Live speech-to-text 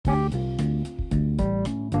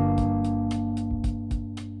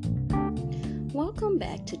Welcome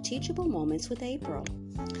back to Teachable Moments with April.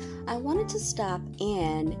 I wanted to stop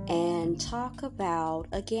in and talk about,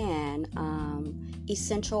 again,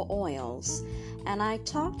 essential oils. And I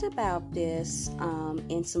talked about this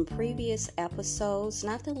in some previous episodes,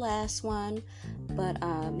 not the last one, but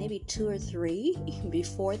maybe 2 or 3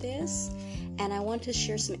 before this. And I want to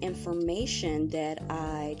share some information that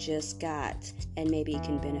I just got, and maybe it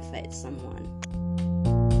can benefit someone.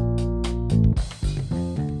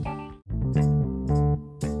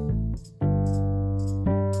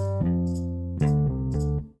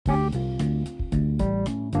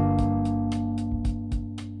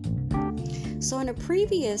 So in a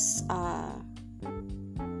previous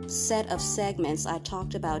set of segments, I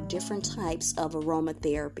talked about different types of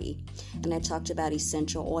aromatherapy, and I talked about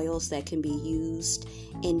essential oils that can be used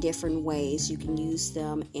in different ways. You can use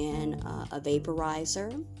them in a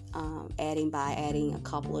vaporizer, adding a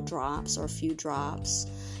couple of drops or a few drops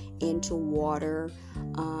into water,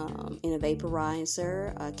 in a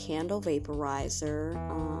vaporizer, a candle vaporizer,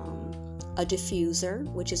 a diffuser,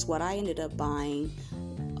 which is what I ended up buying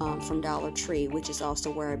from Dollar Tree, which is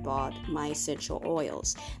also where I bought my essential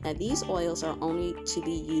oils. Now, these oils are only to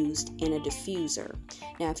be used in a diffuser.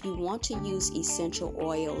 Now, if you want to use essential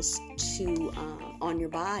oils on your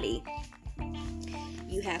body,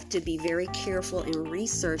 you have to be very careful and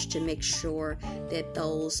research to make sure that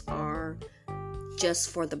those are just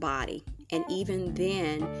for the body. And even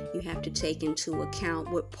then, you have to take into account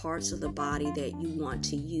what parts of the body that you want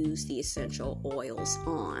to use the essential oils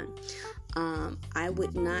on. I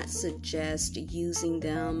would not suggest using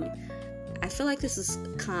them. I feel like this is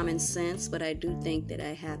common sense, but I do think that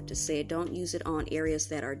I have to say, don't use it on areas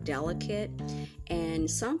that are delicate. And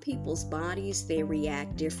some people's bodies, they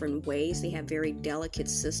react different ways. They have very delicate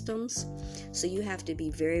systems. So you have to be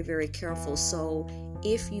very, very careful. So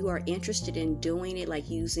if you are interested in doing it, like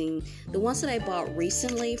using the ones that I bought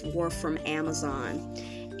recently were from Amazon.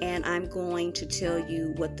 And I'm going to tell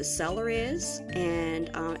you what the seller is. And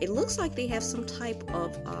it looks like they have some type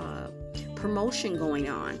of promotion going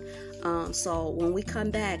on. So when we come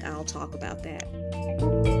back, I'll talk about that.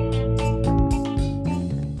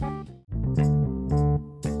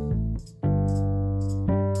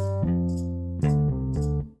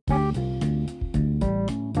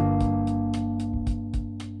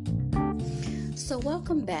 So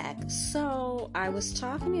welcome back. So I was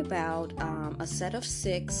talking about a set of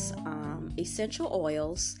 6 essential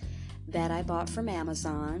oils that I bought from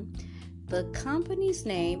Amazon. The company's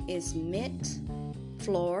name is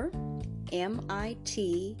MITFLOR,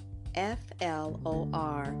 MITFLOR,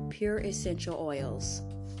 Pure Essential Oils.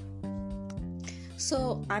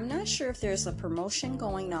 So I'm not sure if there's a promotion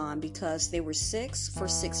going on because they were 6 for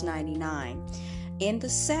 $6.99. In the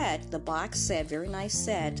set, the box set, very nice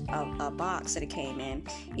set of a box that it came in,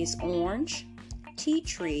 is orange, tea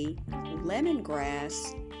tree,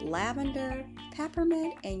 lemongrass, lavender,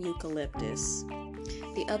 peppermint, and eucalyptus.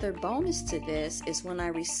 The other bonus to this is when I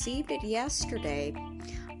received it yesterday,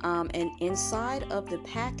 and inside of the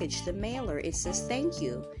package, the mailer, it says, "Thank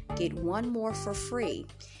you, get one more for free."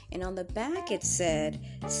 And on the back it said,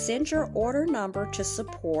 "Send your order number to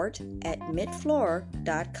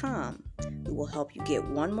support@mitflor.com. We will help you get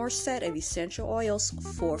one more set of essential oils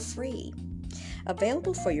for free."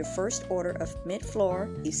 Available for your first order of MITFLOR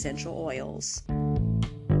essential oils.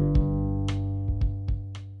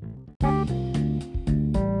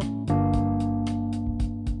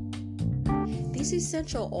 These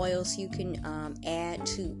essential oils you can add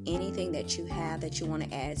to anything that you have that you want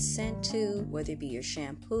to add scent to, whether it be your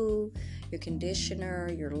shampoo, your conditioner,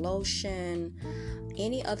 your lotion,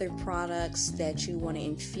 any other products that you want to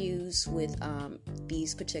infuse with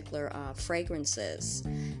these particular fragrances.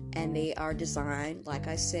 And they are designed, like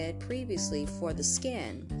I said previously, for the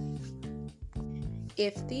skin.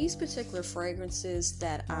 If these particular fragrances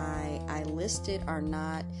that I listed are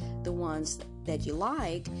not the ones that you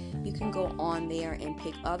like, you can go on there and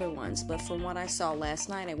pick other ones. But from what I saw last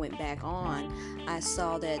night, I went back on, I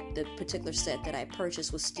saw that the particular set that I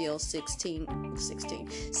purchased was still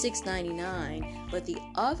 $6.99. But the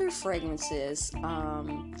other fragrances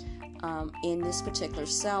in this particular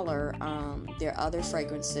seller, their other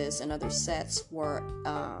fragrances and other sets were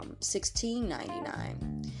 $16.99.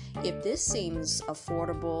 If this seems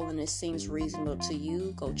affordable and it seems reasonable to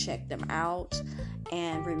you, go check them out.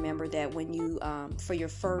 And remember that when you, for your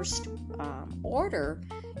first order,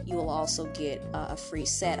 you will also get a free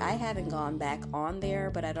set. I haven't gone back on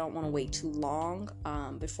there, but I don't want to wait too long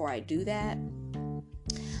before I do that.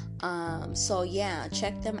 So yeah,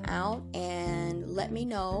 check them out and let me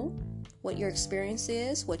know what your experience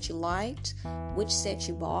is, what you liked, which set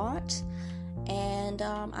you bought. And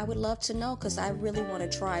I would love to know, because I really want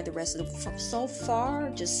to try the rest of them. So far,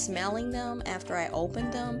 just smelling them after I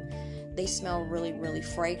opened them, they smell really, really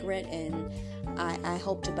fragrant, and I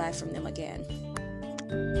hope to buy from them again.